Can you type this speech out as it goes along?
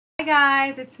Hi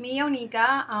guys, it's me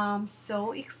Onika. I'm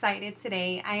so excited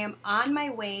today. I am on my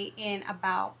way in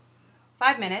about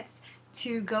 5 minutes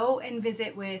to go and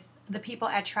visit with the people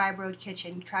at Tribe Road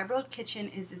Kitchen. Tribe Road Kitchen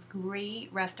is this great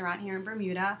restaurant here in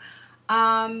Bermuda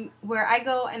where I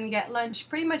go and get lunch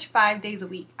pretty much 5 days a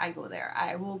week. I go there.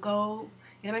 I will go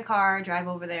get in my car, drive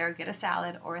over there, get a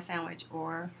salad or a sandwich,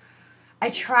 or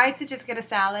I try to just get a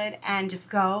salad and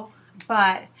just go,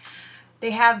 but they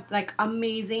have like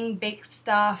amazing baked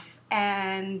stuff,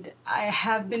 and I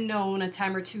have been known a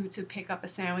time or two to pick up a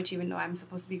sandwich even though I'm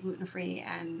supposed to be gluten free.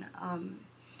 And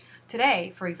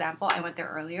today, for example, I went there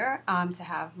earlier to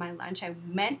have my lunch. I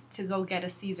meant to go get a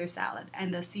Caesar salad,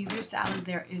 and the Caesar salad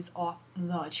there is off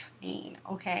the chain,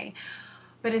 okay?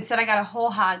 But instead, I got a whole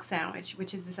hog sandwich,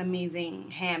 which is this amazing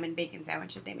ham and bacon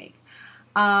sandwich that they make.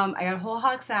 I got a whole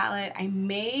hog salad. I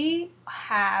may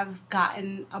have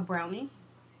gotten a brownie.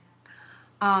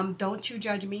 Don't you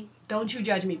judge me. Don't you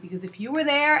judge me, because if you were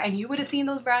there and you would have seen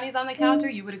those brownies on the counter,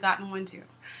 you would have gotten one too.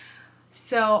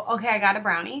 So, okay, I got a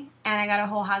brownie and I got a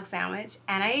whole hog sandwich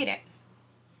and I ate it.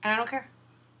 And I don't care.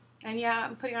 And yeah,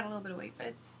 I'm putting on a little bit of weight,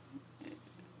 but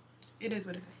it is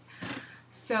what it is.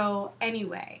 So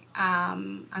anyway,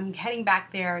 I'm heading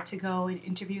back there to go and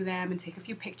interview them and take a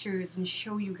few pictures and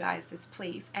show you guys this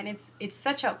place. And it's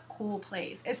such a cool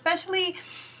place, especially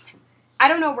I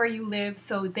don't know where you live,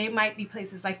 so there might be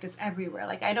places like this everywhere.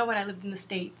 Like I know when I lived in the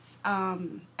States,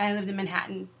 and I lived in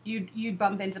Manhattan, you'd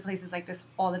bump into places like this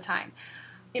all the time.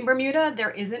 In Bermuda, there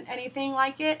isn't anything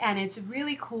like it, and it's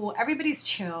really cool. Everybody's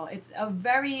chill. It's a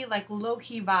very like low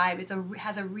key vibe.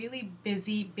 Has a really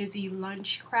busy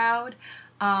lunch crowd.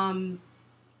 Um,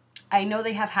 I know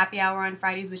they have happy hour on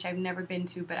Fridays, which I've never been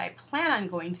to, but I plan on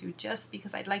going to just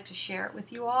because I'd like to share it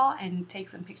with you all and take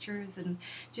some pictures and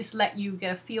just let you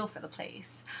get a feel for the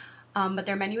place. But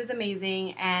their menu is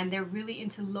amazing, and they're really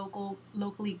into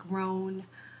locally grown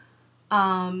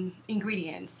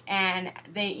ingredients, and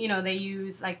they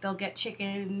use like they'll get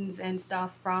chickens and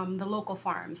stuff from the local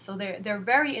farms. So they're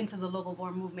very into the local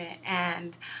farm movement,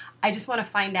 and I just want to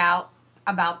find out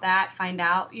about that. Find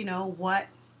out what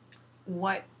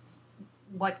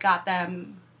what got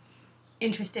them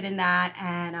interested in that,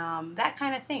 and that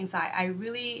kind of thing. So I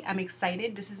really am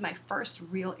excited. This is my first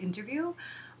real interview,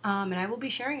 and I will be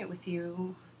sharing it with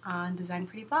you on Design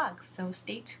Pretty Blogs. So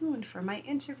stay tuned for my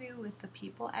interview with the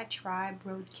people at Tribe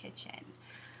Road Kitchen.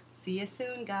 See you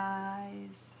soon,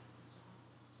 guys.